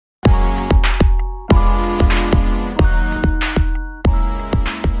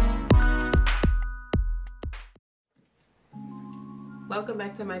Welcome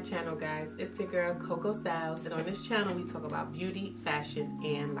back to my channel, guys. It's your girl Coco Styles, and on this channel we talk about beauty, fashion,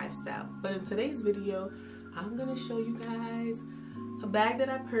 and lifestyle. But in today's video, I'm gonna show you guys a bag that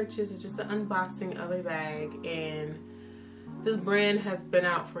I purchased. It's just an unboxing of a bag, and this brand has been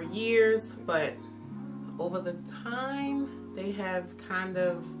out for years, but over the time they have kind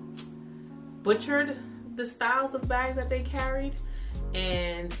of butchered the styles of bags that they carried.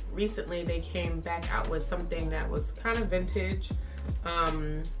 And recently they came back out with something that was kind of vintage.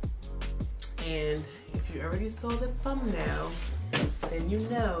 And if you already saw the thumbnail, then you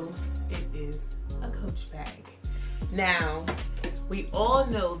know it is a Coach bag. Now, we all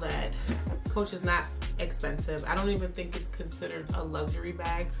know that Coach is not expensive. I don't even think it's considered a luxury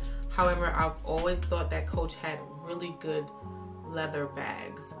bag. However, I've always thought that Coach had really good leather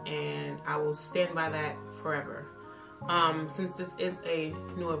bags, and I will stand by that forever. Since this is a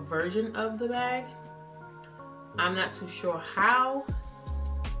newer version of the bag, I'm not too sure how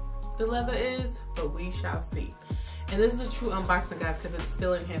the leather is, but we shall see. And this is a true unboxing, guys, because it's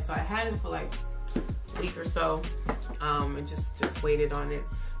still in here. So I had it for like a week or so, and just waited on it.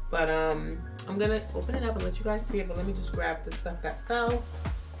 But I'm gonna open it up and let you guys see it. But let me just grab the stuff that fell,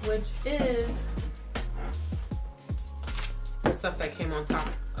 which is the stuff that came on top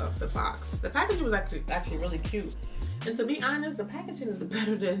of the box. The packaging was actually really cute. And to be honest, the packaging is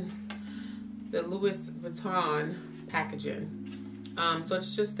better than the Louis Vuitton packaging. So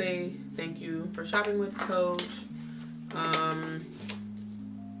it's just a thank you for shopping with Coach. And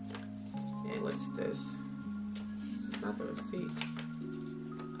what's this? This is not the receipt.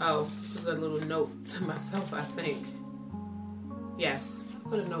 Oh, this is a little note to myself, I think. Yes,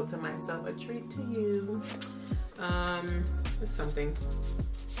 put a note to myself, a treat to you. It's something.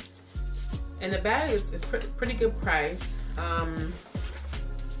 And the bag is pretty good price. And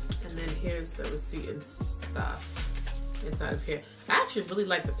then here's the receipt and stuff inside of here. I actually really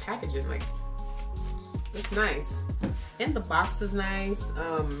like the packaging. Like, it's nice. And the box is nice.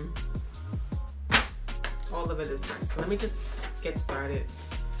 All of it is nice. So let me just get started.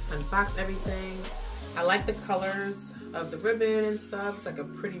 Unbox everything. I like the colors of the ribbon and stuff. It's like a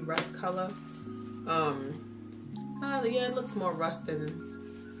pretty rust color. Yeah, it looks more rust than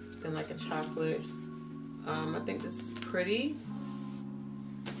like a chocolate. I think this is pretty.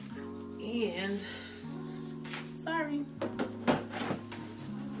 And sorry. And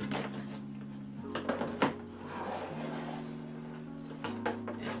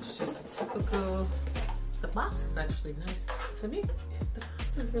it's just a typical. The box is actually nice. To me, the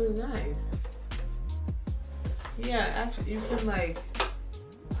box is really nice. Yeah, actually, you can like.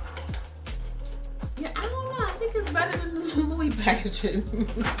 Yeah, I don't know. I think it's better than the Louis packaging.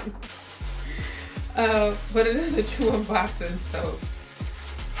 But it is a true unboxing, so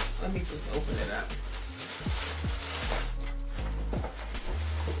let me just open it up.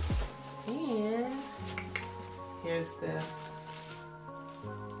 And here's the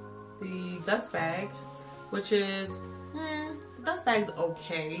dust bag, which is the dust bag's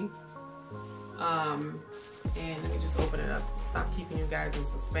okay. And let me just open it up. Stop keeping you guys in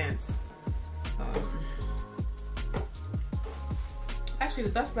suspense. Actually, the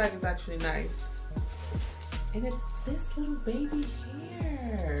dust bag is actually nice. And it's this little baby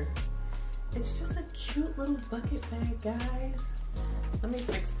here. It's just a cute little bucket bag, guys. Let me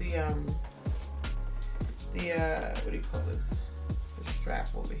fix the what do you call this? The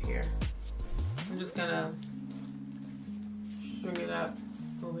strap over here. I'm just gonna string it up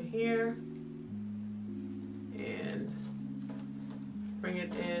over here and bring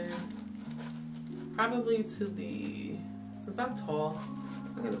it in probably to the, since I'm tall,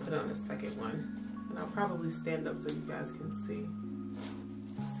 I'm gonna put on a second one. And I'll probably stand up so you guys can see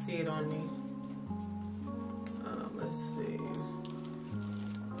it on me. Let's see.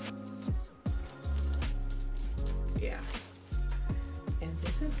 Yeah. And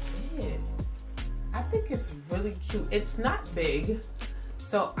this is it. I think it's really cute. It's not big,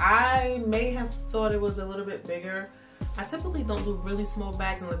 so I may have thought it was a little bit bigger. I typically don't do really small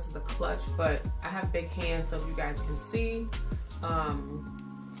bags unless it's a clutch, but I have big hands, so you guys can see.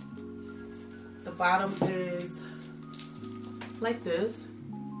 The bottom is like this.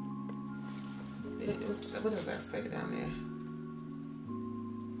 What does that say down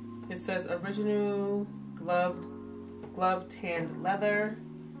there? It says original glove tanned leather.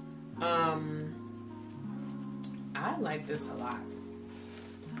 I like this a lot.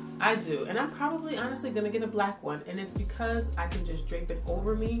 I do, and I'm probably honestly gonna get a black one, and it's because I can just drape it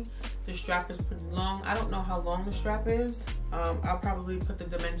over me. The strap is pretty long. I don't know how long the strap is. I'll probably put the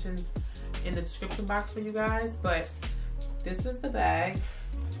dimensions in the description box for you guys, but this is the bag.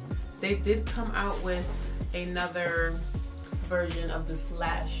 They did come out with another version of this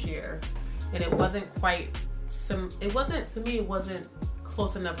last year, and it wasn't quite it wasn't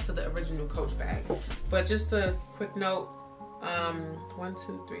close enough to the original Coach bag. But just a quick note, 1,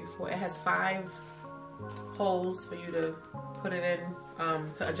 2, 3, 4, it has 5 holes for you to put it in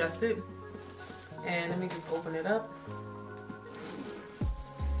to adjust it. And let me just open it up.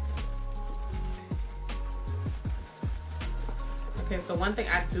 Okay, so one thing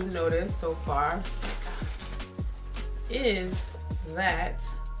I do notice so far is that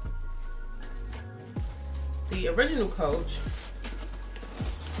the original Coach,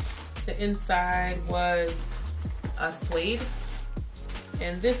 the inside was a suede,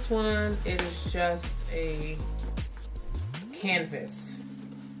 and this one is just a canvas,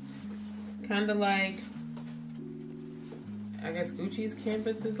 kind of like, I guess Gucci's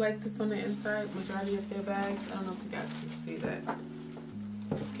canvas is like this on the inside, majority of their bags. I don't know if you guys can see that.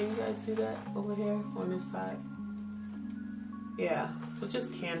 Can you guys see that over here on this side? Yeah, so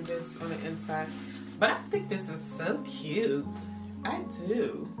just canvas on the inside. But I think this is so cute. I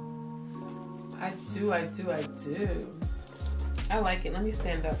do. I like it. Let me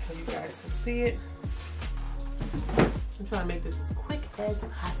stand up for you guys to see it. I'm trying to make this as quick as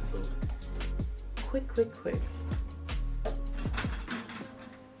possible. Quick.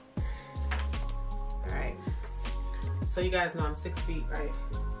 Alright. So you guys know I'm 6 feet, right?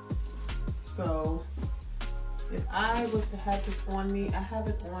 So if I was to have this on me, I have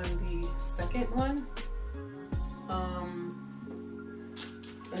it on the second one.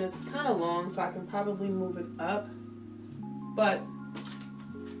 And it's kind of long, so I can probably move it up. But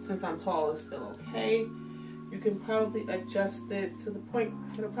since I'm tall, it's still okay. You can probably adjust it to the point,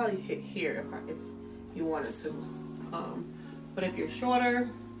 it'll probably hit here if you wanted to. But if you're shorter,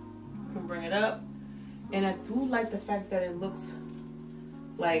 you can bring it up. And I do like the fact that it looks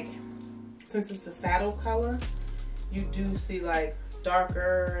like, since it's the saddle color, you do see like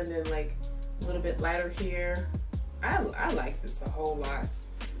darker and then like a little bit lighter here. I like this a whole lot.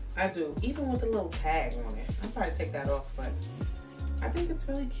 I do, even with the little tag on it. I'll probably take that off, but I think it's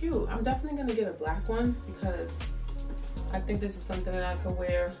really cute. I'm definitely gonna get a black one because I think this is something that I can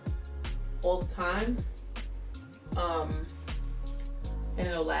wear all the time. And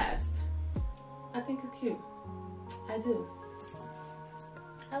it'll last. I think it's cute. I do.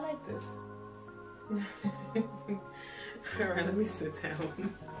 I like this. All right, let me sit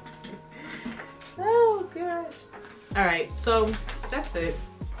down. Oh gosh. All right, so that's it.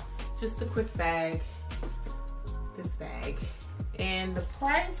 Just a quick bag, this bag. And the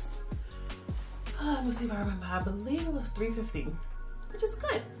price, let me see if I remember, I believe it was $3.50, which is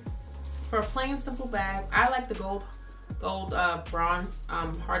good. For a plain, simple bag. I like the gold bronze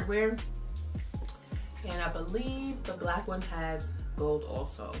hardware. And I believe the black one has gold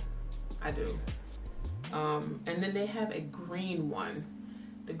also. I do. And then they have a green one.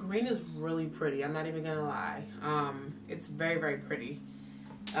 The green is really pretty, I'm not even gonna lie. It's very, very pretty.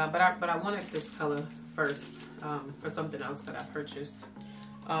 But I wanted this color first for something else that I purchased.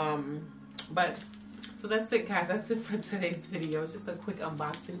 But so that's it, guys. That's it for today's video. It's just a quick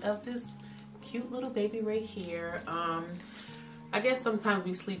unboxing of this cute little baby right here. I guess sometimes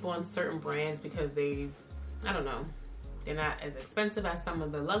we sleep on certain brands because I don't know, they're not as expensive as some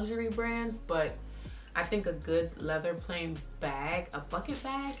of the luxury brands, but I think a good leather plain bag, a bucket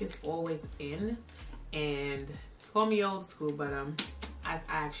bag, is always in. And call me old school, but I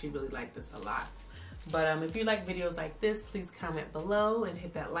actually really like this a lot. But if you like videos like this, please comment below and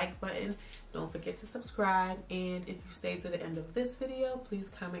hit that like button. Don't forget to subscribe. And if you stayed to the end of this video, please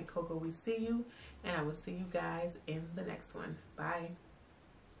comment Coco, we see you. And I will see you guys in the next one. Bye.